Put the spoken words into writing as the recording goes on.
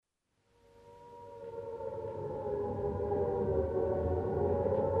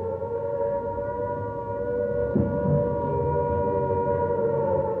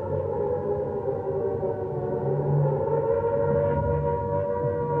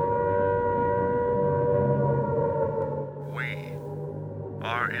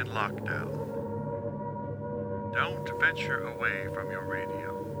in lockdown. Don't venture away from your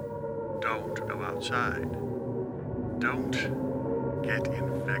radio. Don't go outside. Don't get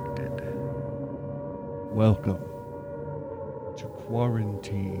infected. Welcome to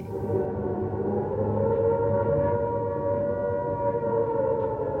quarantine.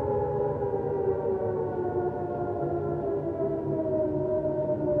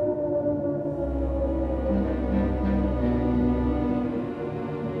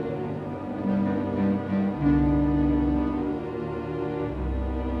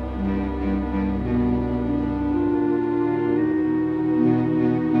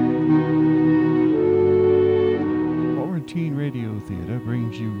 Radio Theater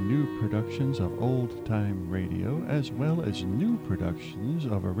brings you new productions of old-time radio as well as new productions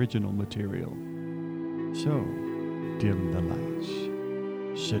of original material. So, dim the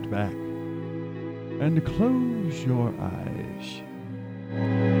lights, sit back, and close your eyes.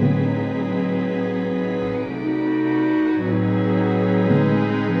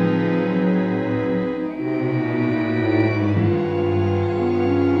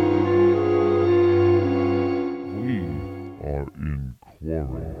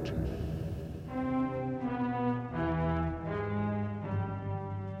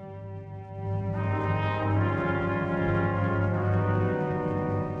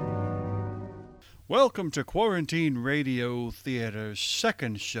 Welcome to Quarantine Radio Theater's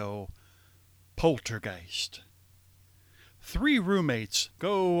second show, Poltergeist. 3 roommates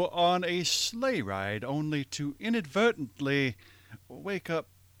go on a sleigh ride only to inadvertently wake up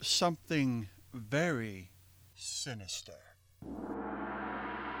something very sinister.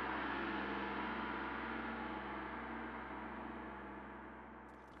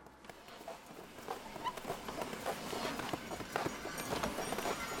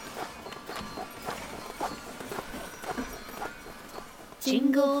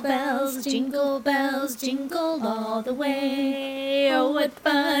 Jingle bells, jingle all the way. Oh, what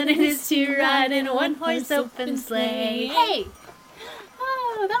fun it is to ride in a one-horse open sleigh. Hey!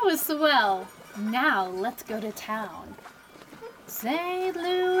 Oh, that was swell. Now let's go to town. St.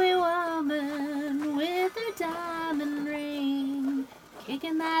 Louis woman with her diamond ring,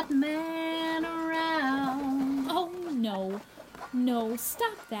 kicking that man around. Oh, no. No,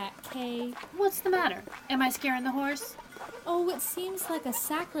 stop that, Kay. What's the matter? Am I scaring the horse? Oh, it seems like a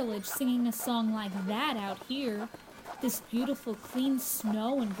sacrilege singing a song like that out here. This beautiful, clean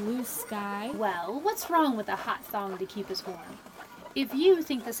snow and blue sky. Well, what's wrong with a hot song to keep us warm? If you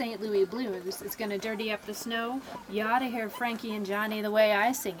think the St. Louis Blues is going to dirty up the snow, you ought to hear Frankie and Johnny the way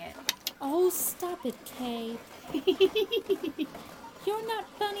I sing it. Oh, stop it, Kay. You're not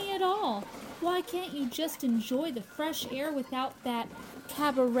funny at all. Why can't you just enjoy the fresh air without that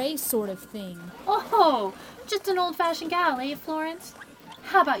cabaret sort of thing? Oh, just an old-fashioned gal, eh, Florence?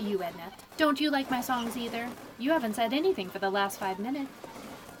 How about you, Edna? Don't you like my songs either? You haven't said anything for the last 5 minutes.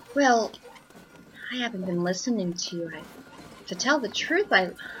 Well, I haven't been listening to you. To tell the truth,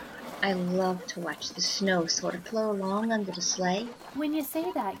 I love to watch the snow sort of flow along under the sleigh. When you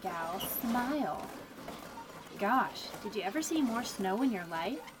say that, gal, smile. Gosh, did you ever see more snow in your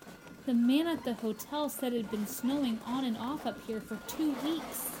life? The man at the hotel said it had been snowing on and off up here for 2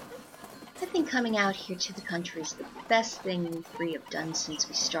 weeks. I think coming out here to the country is the best thing we 3 have done since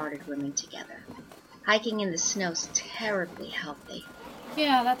we started rooming together. Hiking in the snow's terribly healthy.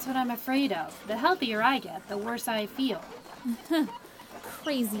 Yeah, that's what I'm afraid of. The healthier I get, the worse I feel.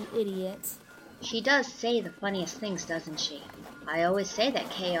 Crazy idiot. She does say the funniest things, doesn't she? I always say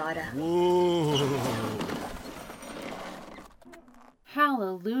that Kay oughta. Whoa.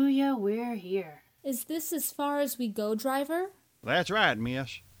 Hallelujah, we're here. Is this as far as we go, driver? That's right,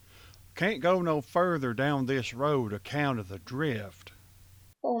 miss. Can't go no further down this road account of the drift.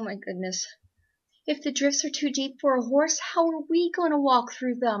 Oh my goodness. If the drifts are too deep for a horse, how are we going to walk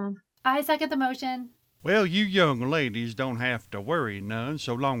through them? I second the motion. Well, you young ladies don't have to worry none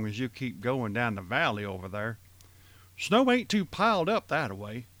so long as you keep going down the valley over there. Snow ain't too piled up that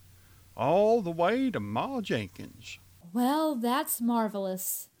way. All the way to Ma Jenkins. Well, that's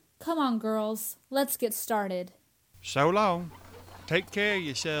marvelous. Come on, girls. Let's get started. So long. Take care of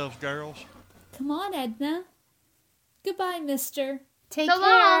yourselves, girls. Come on, Edna. Goodbye, mister. Take So care.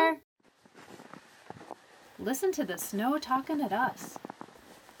 long. Listen to the snow talking at us.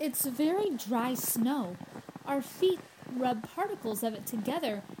 It's very dry snow. Our feet rub particles of it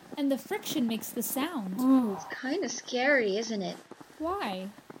together, and the friction makes the sound. Ooh. It's kind of scary, isn't it? Why?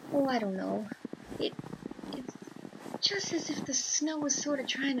 Oh, I don't know. It's just as if the snow was sort of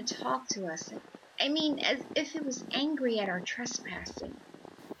trying to talk to us. I mean, as if it was angry at our trespassing.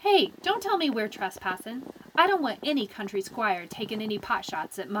 Hey, don't tell me we're trespassing. I don't want any country squire taking any pot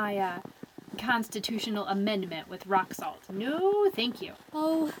shots at my, constitutional amendment with rock salt. No, thank you.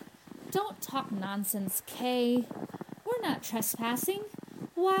 Oh, don't talk nonsense, Kay. We're not trespassing.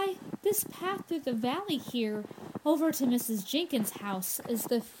 Why, this path through the valley here over to Mrs. Jenkins' house is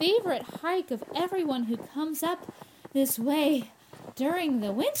the favorite hike of everyone who comes up this way during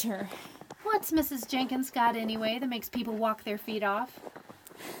the winter. What's Mrs. Jenkins got anyway that makes people walk their feet off?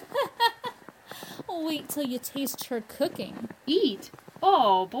 Wait till you taste her cooking. Eat?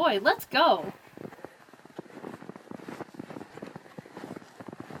 Oh boy, let's go.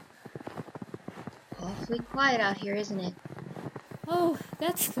 Awfully quiet out here, isn't it? Oh,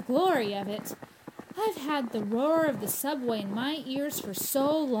 that's the glory of it. I've had the roar of the subway in my ears for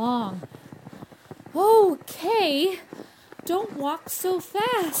so long. Oh, Kay, don't walk so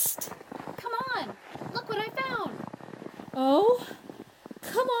fast. Come on, look what I found. Oh,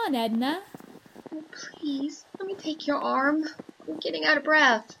 come on, Edna. Oh, please, let me take your arm. I'm getting out of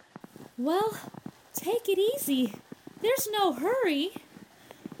breath. Well, take it easy. There's no hurry.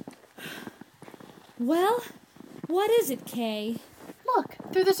 Well, what is it, Kay? Look,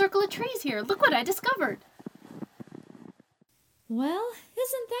 through the circle of trees here. Look what I discovered. Well,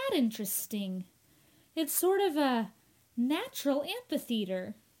 isn't that interesting? It's sort of a natural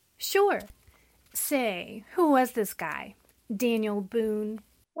amphitheater. Sure. Say, who was this guy? Daniel Boone.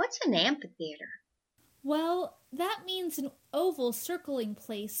 What's an amphitheater? Well, that means an oval circling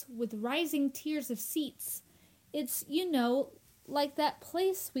place with rising tiers of seats. It's, like that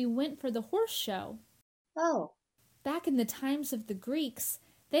place we went for the horse show. Oh. Back in the times of the Greeks,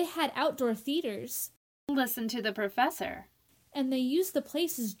 they had outdoor theaters. Listen to the professor. And they used the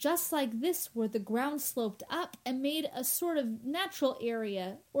places just like this where the ground sloped up and made a sort of natural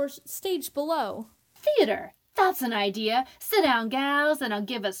area or stage below. Theater. That's an idea. Sit down, gals, and I'll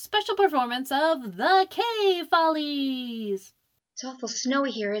give a special performance of The Cave Follies. It's awful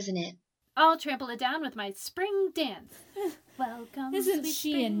snowy here, isn't it? I'll trample it down with my spring dance. Welcome, Isn't sweet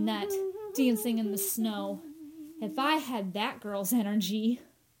she spring. a nut, dancing in the snow? If I had that girl's energy.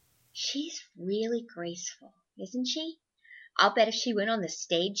 She's really graceful, isn't she? I'll bet if she went on the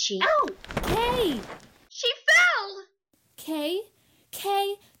stage, Ow! Kay! She fell!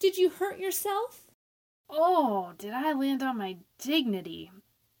 Kay, did you hurt yourself? Oh, did I land on my dignity?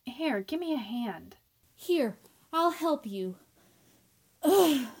 Here, give me a hand. Here, I'll help you.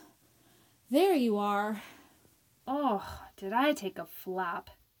 Ugh. There you are. Oh, did I take a flop?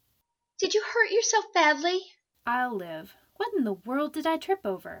 Did you hurt yourself badly? I'll live. What in the world did I trip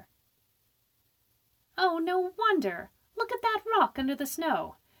over? Oh, no wonder. Look at that rock under the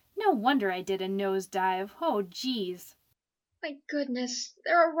snow. No wonder I did a nosedive. Oh, geez. My goodness,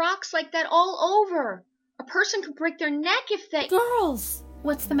 there are rocks like that all over. A person could break their neck if they... Girls!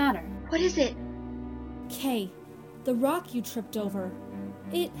 What's the matter? What is it? Kay, the rock you tripped over.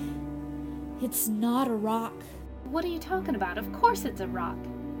 It's not a rock. What are you talking about? Of course it's a rock.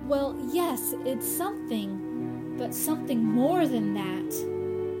 Well, yes, it's something, but something more than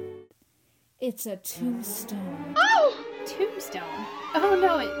that. It's a tombstone. Oh! Tombstone? Oh,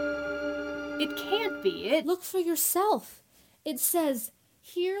 no, it can't be. Look for yourself. It says,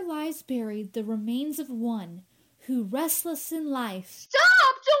 "Here lies buried the remains of one who, restless in life..."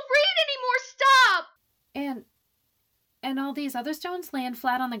 Stop! Don't read anymore! Stop! And all these other stones land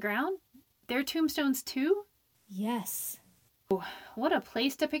flat on the ground? They're tombstones too? Yes. What a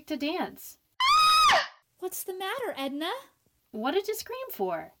place to pick to dance. What's the matter, Edna? What did you scream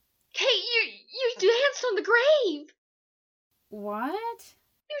for? Hey, you danced on the grave! What?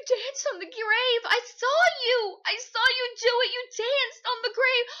 You danced on the grave! I saw you! I saw you do it! You danced on the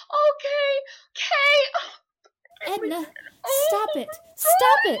grave! Okay! Edna, stop it!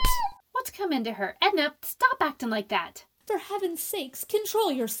 Stop it! What's come into her? Edna, stop acting like that. For heaven's sakes,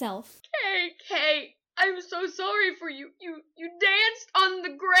 control yourself. Kay, I'm so sorry for you. You danced on the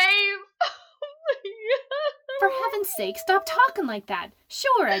grave. For heaven's sake, stop talking like that.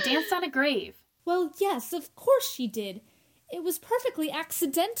 Sure, I danced on a grave. Well, yes, of course she did. It was perfectly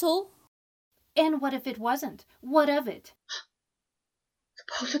accidental. And what if it wasn't? What of it? The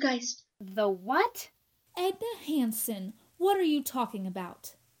poltergeist. The what? Edna Hansen, what are you talking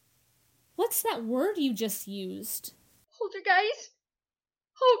about? What's that word you just used? Poltergeist?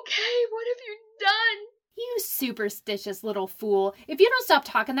 Okay, what have you done? You superstitious little fool. If you don't stop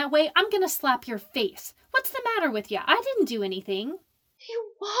talking that way, I'm gonna slap your face. What's the matter with you? I didn't do anything.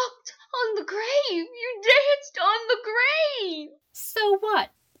 You walked on the grave. You danced on the grave. So what?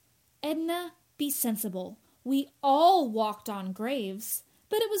 Edna, be sensible. We all walked on graves,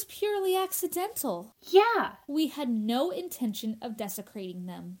 but it was purely accidental. Yeah. We had no intention of desecrating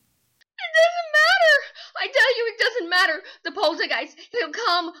them. It doesn't matter. I you, it doesn't matter. The poltergeist, he'll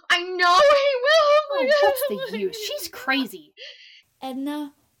come. I know he will. Oh, what's the use? She's crazy.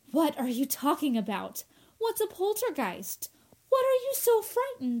 Edna, what are you talking about? What's a poltergeist? What are you so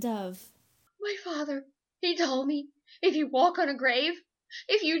frightened of? My father, he told me, if you walk on a grave,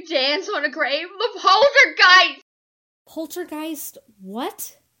 if you dance on a grave, the poltergeist! Poltergeist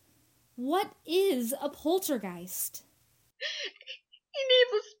what? What is a poltergeist? An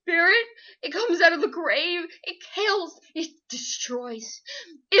evil spirit. It comes out of the grave. It kills. It destroys.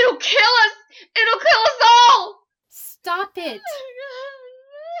 It'll kill us. It'll kill us all. Stop it.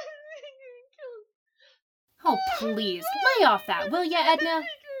 Oh, please. Lay off that, will ya, Edna?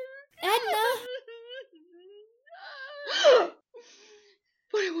 Edna!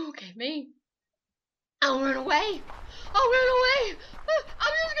 But it won't get me. I'll run away. I'll run away.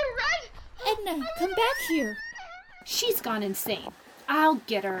 I'm just gonna run. Edna, come back here. She's gone insane. I'll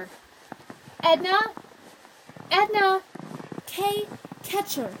get her. Edna? Edna? Kay,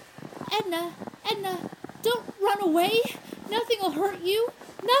 catch her. Edna, don't run away. Nothing will hurt you.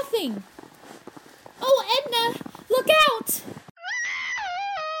 Nothing. Oh, Edna, look out!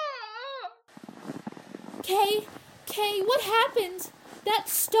 Kay, what happened? That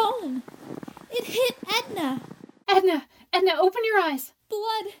stone. It hit Edna. Edna, open your eyes.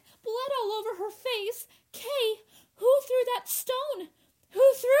 Blood all over her face. Kay, who threw that stone? Who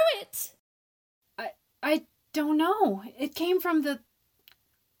threw it? I don't know. It came from the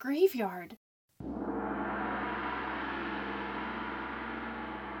graveyard.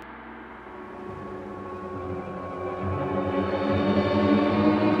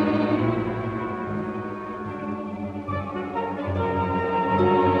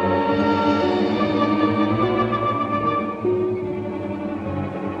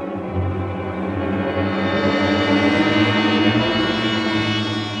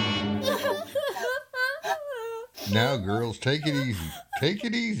 Now, girls, take it easy. Take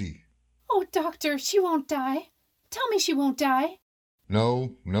it easy. Oh, Doctor, she won't die. Tell me she won't die.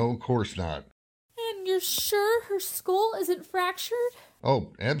 No, of course not. And you're sure her skull isn't fractured?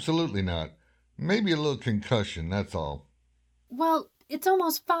 Oh, absolutely not. Maybe a little concussion, that's all. Well, it's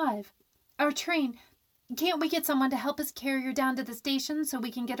almost 5. Our train. Can't we get someone to help us carry her down to the station so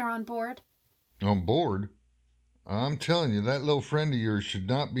we can get her on board? On board? I'm telling you, that little friend of yours should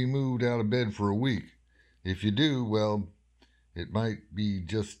not be moved out of bed for a week. If you do, well, it might be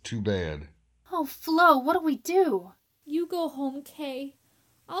just too bad. Oh, Flo, what'll we do? You go home, Kay.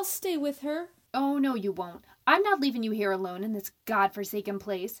 I'll stay with her. Oh, no, you won't. I'm not leaving you here alone in this godforsaken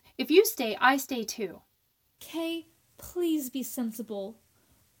place. If you stay, I stay too. Kay, please be sensible.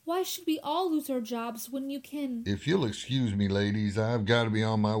 Why should we all lose our jobs when you can? If you'll excuse me, ladies, I've got to be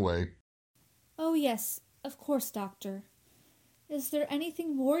on my way. Oh, yes, of course, Doctor. Is there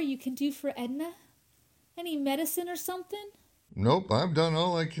anything more you can do for Edna? Any medicine or something? Nope, I've done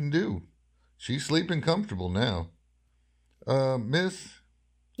all I can do. She's sleeping comfortable now. Miss?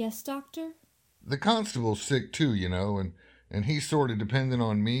 Yes, Doctor? The constable's sick too, you know, and he's sort of dependent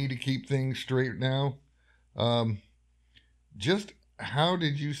on me to keep things straight now. Just how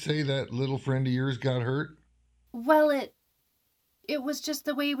did you say that little friend of yours got hurt? Well, it was just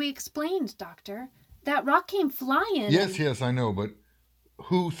the way we explained, Doctor. That rock came flying. Yes, I know, but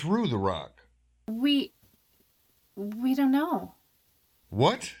who threw the rock? We don't know.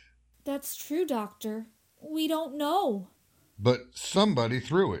 What? That's true, Doctor. We don't know. But somebody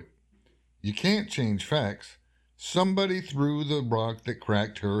threw it. You can't change facts. Somebody threw the rock that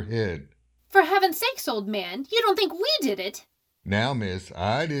cracked her head. For heaven's sakes, old man, you don't think we did it? Now, miss,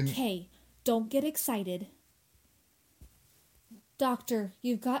 I didn't... Kay, don't get excited. Doctor,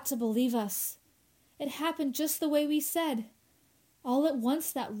 you've got to believe us. It happened just the way we said. All at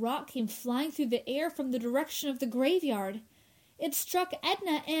once that rock came flying through the air from the direction of the graveyard. It struck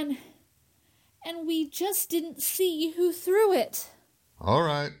Edna and we just didn't see who threw it. All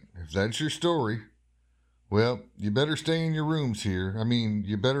right, if that's your story. Well, you better stay in your rooms here. I mean,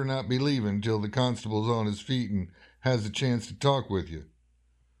 you better not be leaving till the constable's on his feet and has a chance to talk with you.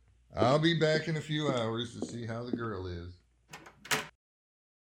 I'll be back in a few hours to see how the girl is.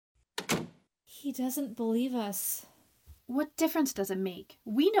 He doesn't believe us. What difference does it make?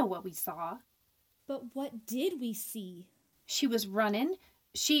 We know what we saw. But what did we see? She was running.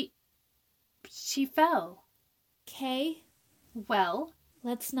 She fell. Kay? Well?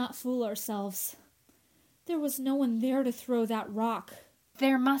 Let's not fool ourselves. There was no one there to throw that rock.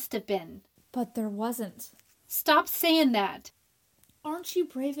 There must have been. But there wasn't. Stop saying that. Aren't you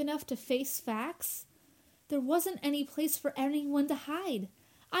brave enough to face facts? There wasn't any place for anyone to hide.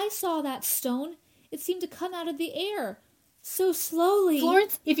 I saw that stone. It seemed to come out of the air. So slowly.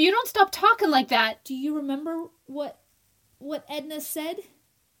 Florence, if you don't stop talking like that... Do you remember what Edna said?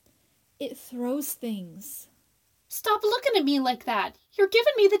 It throws things. Stop looking at me like that. You're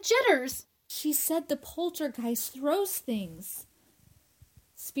giving me the jitters. She said the poltergeist throws things.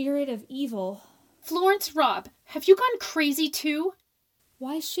 Spirit of evil. Florence, Rob, have you gone crazy too?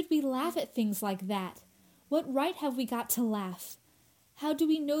 Why should we laugh at things like that? What right have we got to laugh? How do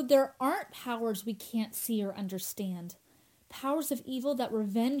we know there aren't powers we can't see or understand? Powers of evil that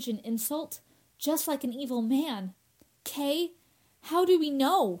revenge and insult, just like an evil man. Kay, how do we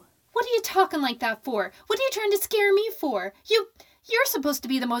know? What are you talking like that for? What are you trying to scare me for? You're supposed to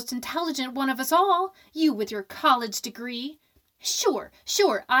be the most intelligent one of us all. You with your college degree. Sure,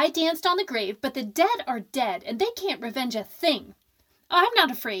 I danced on the grave, but the dead are dead, and they can't revenge a thing. I'm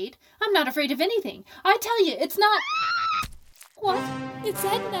not afraid. I'm not afraid of anything. I tell you, it's not... What? It's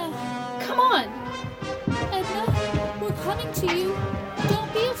Edna. Come on. Edna, we're coming to you.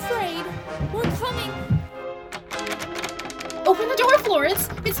 Don't be afraid. We're coming. Open the door, Florence.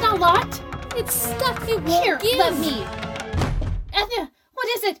 It's not locked. It's stuck. It won't Here, give. let me. Edna, what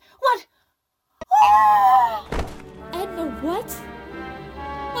is it? What? Edna, what?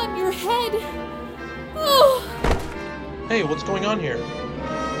 On your head. Oh! Hey, what's going on here?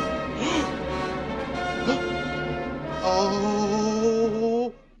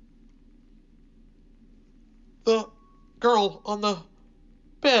 Oh! The girl on the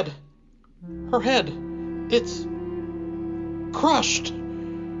bed. Her head. It's crushed.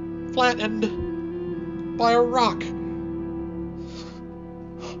 Flattened by a rock.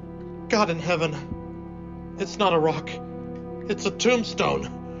 God in heaven. It's not a rock. It's a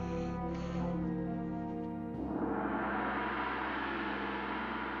tombstone.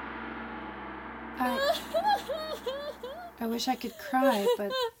 I wish I could cry,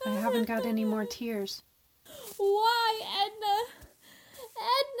 but I haven't got any more tears. Why, Edna?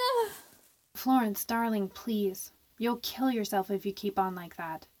 Edna! Florence, darling, please. You'll kill yourself if you keep on like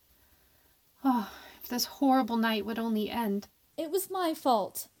that. Oh, if this horrible night would only end. It was my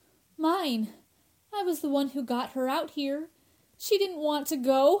fault. Mine. I was the one who got her out here. She didn't want to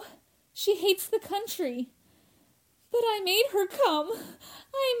go. She hates the country. But I made her come.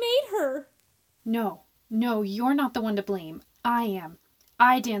 I made her. No, you're not the one to blame. I am.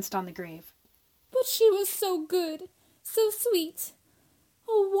 I danced on the grave. But she was so good, so sweet.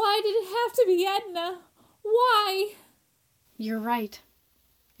 Oh, why did it have to be Edna? Why? You're right.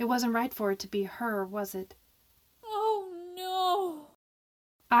 It wasn't right for it to be her, was it? Oh, no.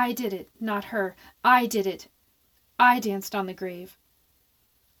 I did it, not her. I did it. I danced on the grave.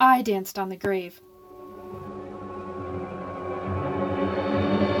 I danced on the grave.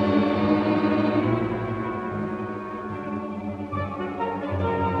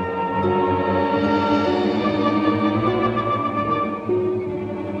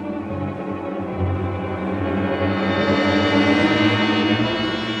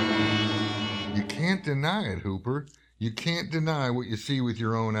 Deny it, Hooper. You can't deny what you see with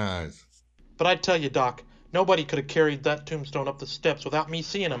your own eyes. But I tell you, Doc, nobody could have carried that tombstone up the steps without me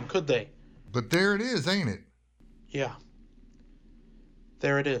seeing him, could they? But there it is, ain't it? Yeah.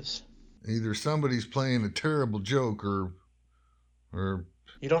 There it is. Either somebody's playing a terrible joke or...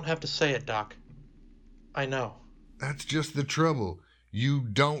 You don't have to say it, Doc. I know. That's just the trouble. You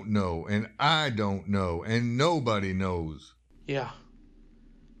don't know, and I don't know, and nobody knows. Yeah.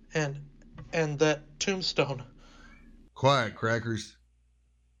 And that tombstone. Quiet, Crackers.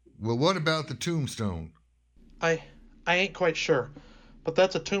 Well, what about the tombstone? I ain't quite sure, but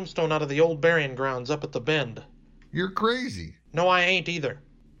that's a tombstone out of the old burying grounds up at the bend. You're crazy. No, I ain't either.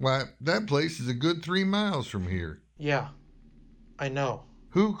 Why, that place is a good 3 miles from here. Yeah, I know.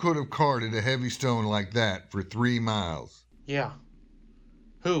 Who could have carted a heavy stone like that for 3 miles? Yeah.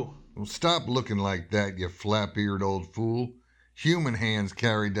 Who? Well, stop looking like that, you flap-eared old fool. Human hands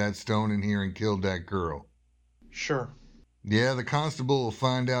carried that stone in here and killed that girl. Sure. Yeah, the constable will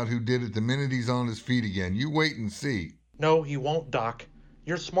find out who did it the minute he's on his feet again. You wait and see. No, he won't, Doc.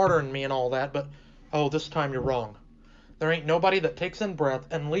 You're smarter than me and all that, but, this time you're wrong. There ain't nobody that takes in breath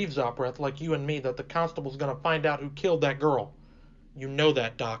and leaves out breath like you and me that the constable's gonna find out who killed that girl. You know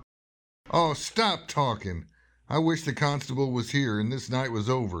that, Doc. Oh, stop talking. I wish the constable was here and this night was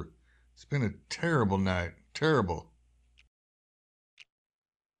over. It's been a terrible night. Terrible.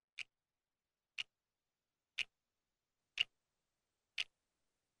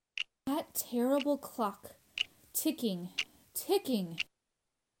 That terrible clock. Ticking. Ticking.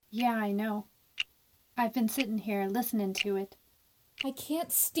 Yeah, I know. I've been sitting here listening to it. I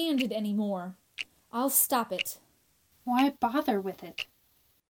can't stand it anymore. I'll stop it. Why bother with it?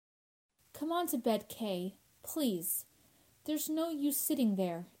 Come on to bed, Kay. Please. There's no use sitting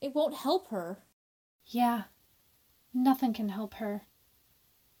there. It won't help her. Yeah, nothing can help her.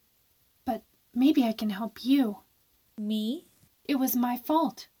 But maybe I can help you. Me? It was my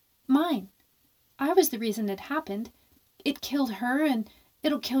fault. Mine. I was the reason it happened. It killed her, and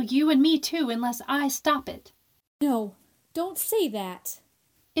it'll kill you and me too unless I stop it. No, don't say that.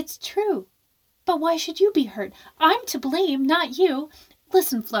 It's true. But why should you be hurt? I'm to blame, not you.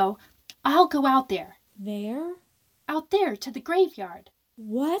 Listen, Flo, I'll go out there. There? Out there to the graveyard.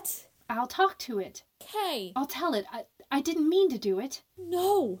 What? I'll talk to it. Kay. I'll tell it I didn't mean to do it.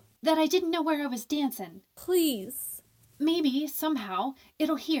 No. That I didn't know where I was dancing. Please. Maybe, somehow,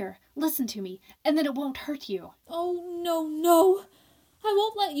 it'll hear, listen to me, and then it won't hurt you. Oh, no. I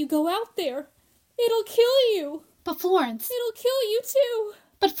won't let you go out there. It'll kill you. But Florence... It'll kill you too.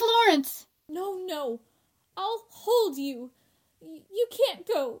 But Florence... No. I'll hold you. You can't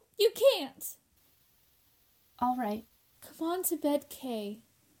go. You can't. All right. Come on to bed, Kay.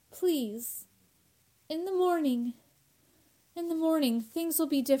 Please. In the morning, things will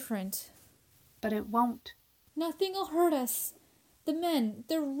be different. But it won't. Nothing will hurt us. The men,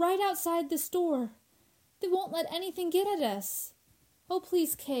 they're right outside this door. They won't let anything get at us. Oh,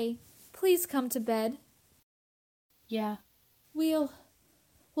 please, Kay. Please come to bed. Yeah. We'll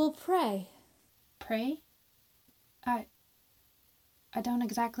pray. Pray? I don't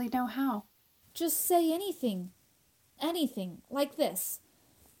exactly know how. Just say anything. Anything, like this.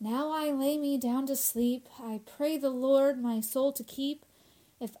 Now I lay me down to sleep. I pray the Lord my soul to keep.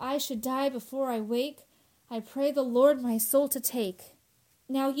 If I should die before I wake, I pray the Lord my soul to take.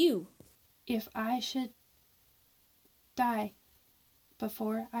 Now you. If I should die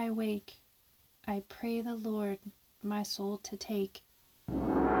before I wake, I pray the Lord my soul to take.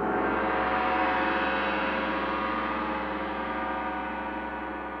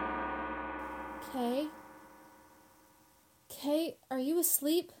 Kay, are you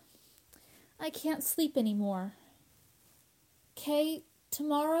asleep? I can't sleep anymore. Kay,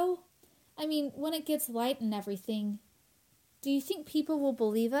 tomorrow? I mean, when it gets light and everything, do you think people will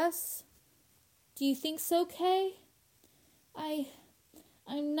believe us? Do you think so, Kay?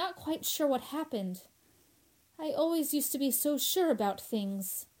 I'm not quite sure what happened. I always used to be so sure about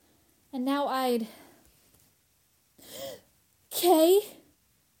things. And now Kay?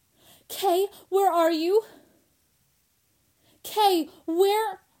 Kay, where are you? Kay,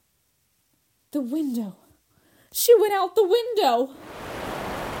 where? The window. She went out the window.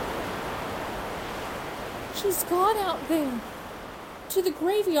 She's gone out there. To the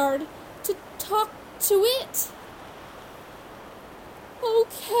graveyard. To talk to it. Oh,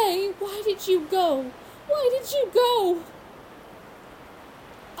 Kay, why did you go? Why did you go?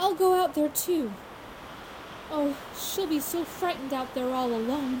 I'll go out there too. Oh, she'll be so frightened out there all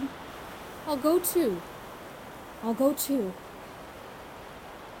alone. I'll go too.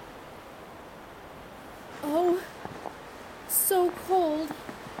 Oh, so cold.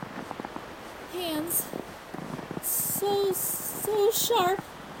 Hands, so sharp.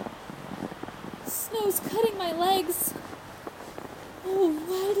 Snow's cutting my legs. Oh,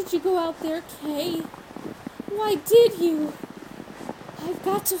 why did you go out there, Kay? Why did you? I've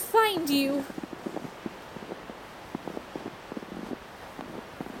got to find you.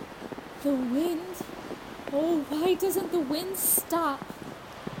 The wind. Oh, why doesn't the wind stop?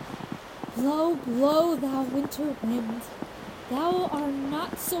 Blow, blow, thou winter wind. Thou art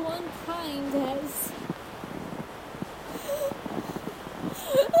not so unkind as...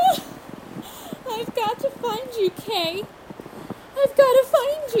 I've got to find you, Kay. I've got to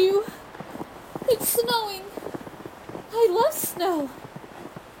find you. It's snowing. I love snow.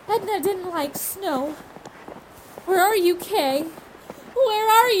 Edna didn't like snow. Where are you, Kay? Where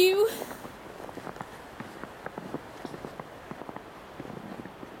are you?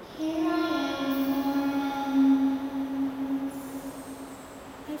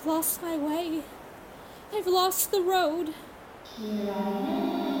 I've lost my way. I've lost the road.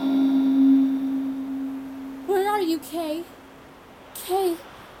 Where are you, Kay? Kay,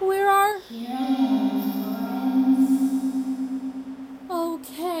 where are... Oh,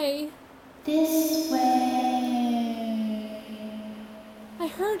 Kay. This way. I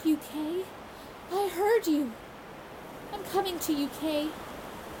heard you, Kay. I heard you. I'm coming to you, Kay.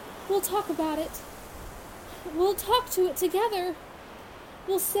 We'll talk about it. We'll talk to it together.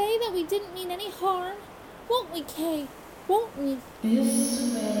 We'll say that we didn't mean any harm. Won't we, Kay? Won't we?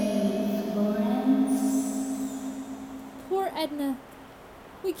 This way, Florence. Poor Edna.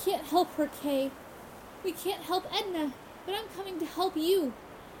 We can't help her, Kay. We can't help Edna, but I'm coming to help you.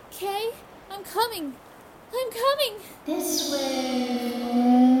 Kay, I'm coming. I'm coming. This way,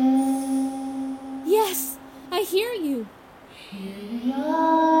 Florence. Yes, I hear you. I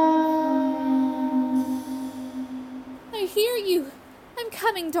hear you. I'm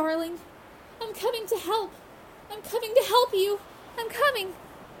coming, darling. I'm coming to help. I'm coming to help you. I'm coming.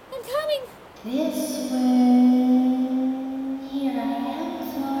 I'm coming. This way. Here I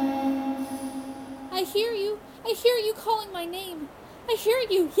am, Florence. I hear you. I hear you calling my name. I hear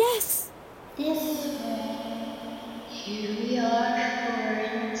you. Yes. This way. Here we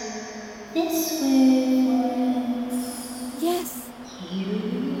are, Florence. This way, Florence. Yes. Here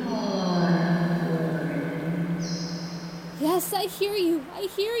we are, Florence. Yes, I hear you. I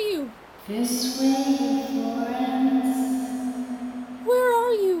hear you. This way, Florence. Where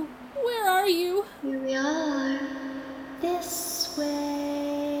are you? Where are you? Here we are. This way.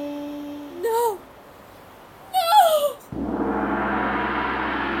 No. No!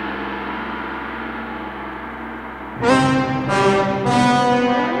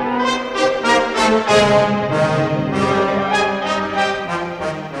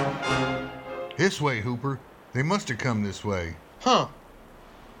 This way, Hooper. They must have come this way. Huh.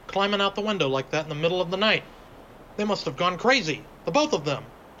 Climbing out the window like that in the middle of the night. They must have gone crazy. The both of them.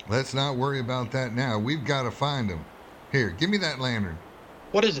 Let's not worry about that now. We've got to find them. Here, give me that lantern.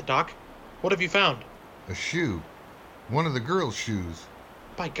 What is it, Doc? What have you found? A shoe. One of the girls' shoes.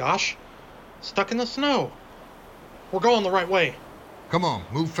 By gosh. Stuck in the snow. We're going the right way. Come on,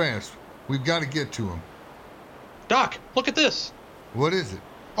 move fast. We've got to get to them. Doc, look at this. What is it?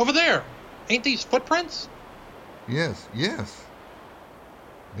 Over there. Ain't these footprints? Yes, yes.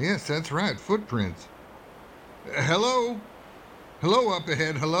 Yes, that's right, footprints. Hello? Hello up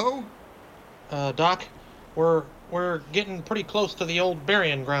ahead, hello? Doc, we're getting pretty close to the old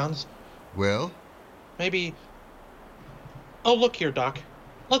burying grounds. Well? Maybe... Oh, look here, Doc.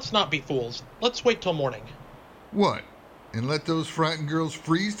 Let's not be fools. Let's wait till morning. What? And let those frightened girls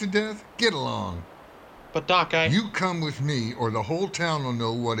freeze to death? Get along. But, Doc, You come with me, or the whole town will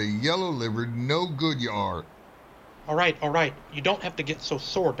know what a yellow-livered no-good you are. All right. You don't have to get so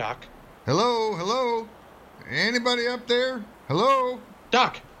sore, Doc. Hello, hello? Anybody up there? Hello?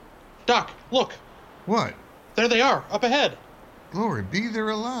 Doc, look. What? There they are, up ahead. Glory be,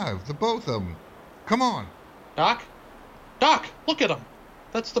 they're alive, the both of them. Come on. Doc, look at them.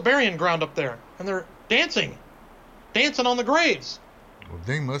 That's the burying ground up there, and they're dancing on the graves. Well,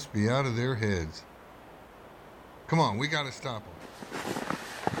 they must be out of their heads. Come on, we gotta stop them.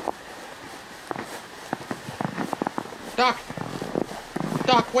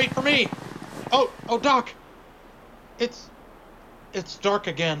 Doc, wait for me. Oh, Doc. It's dark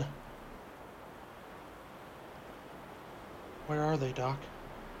again. Where are they, Doc?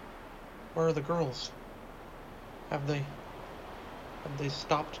 Where are the girls? Have they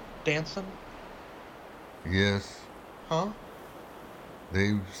stopped dancing? Yes. Huh?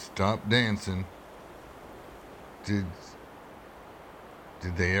 They've stopped dancing. Did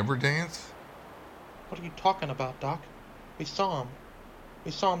they ever dance? What are you talking about, Doc? We saw them.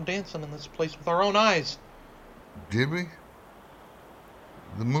 We saw them dancing in this place with our own eyes. Did we?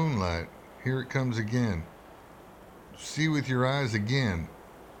 The moonlight. Here it comes again. See with your eyes again.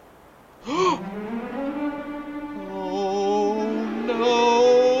 Oh, no!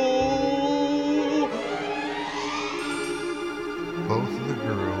 Both of the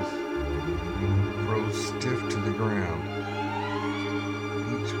girls froze stiff to the ground,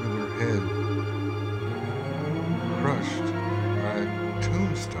 each with her head crushed by a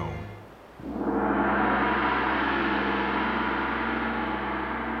tombstone.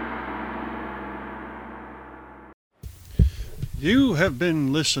 You have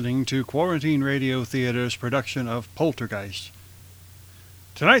been listening to Quarantine Radio Theater's production of Poltergeist.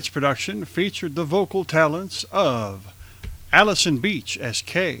 Tonight's production featured the vocal talents of Allison Beach as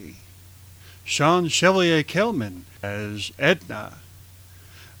Kay, Sean Chevalier-Kelman as Edna,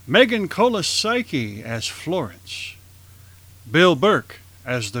 Megan Colas-Psyche as Florence, Bill Burke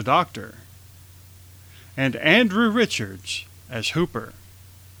as the Doctor, and Andrew Richards as Hooper.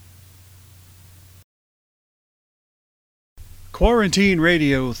 Quarantine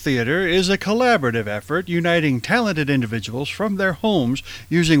Radio Theater is a collaborative effort uniting talented individuals from their homes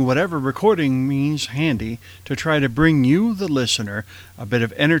using whatever recording means handy to try to bring you, the listener, a bit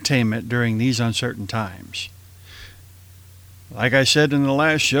of entertainment during these uncertain times. Like I said in the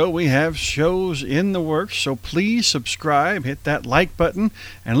last show, we have shows in the works, so please subscribe, hit that like button,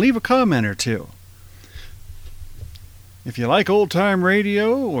 and leave a comment or two. If you like old-time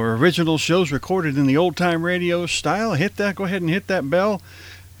radio or original shows recorded in the old-time radio style, go ahead and hit that bell,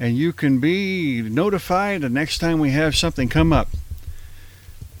 and you can be notified the next time we have something come up.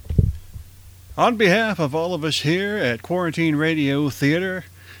 On behalf of all of us here at Quarantine Radio Theater,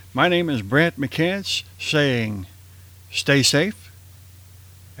 my name is Brant McCants, saying, Stay safe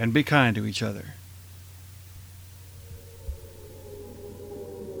and be kind to each other.